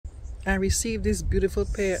I received this beautiful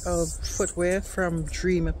pair of footwear from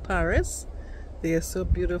Dream Paris. They are so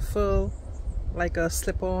beautiful, like a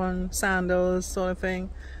slip-on sandals sort of thing.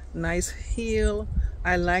 Nice heel.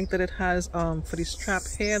 I like that it has for the strap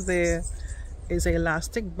here there is a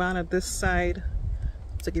elastic band at this side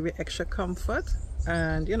to give you extra comfort,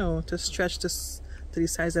 and you know, to stretch this to the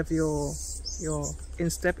size of your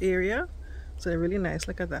instep area. So they're really nice.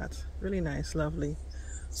 Look at that, really nice, lovely.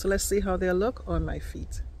 So let's see how they look on my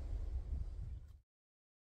feet.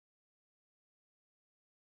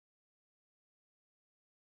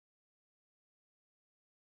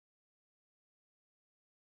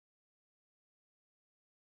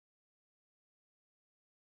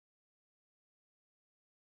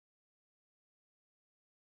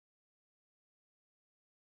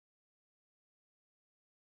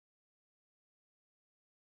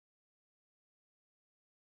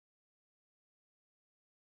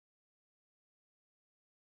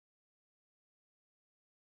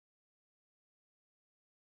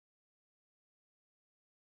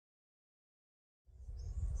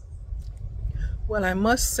 Well, I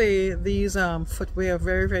must say these footwear are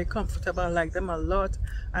very comfortable. I like them a lot.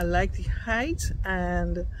 I like the height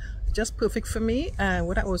and just perfect for me. And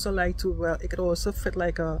what I also like to, well, it could also fit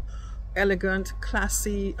like a elegant,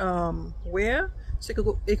 classy wear. So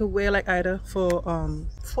you could wear like either for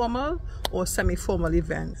formal or semi-formal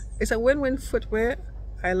event. It's a win-win footwear.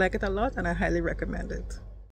 I like it a lot and I highly recommend it.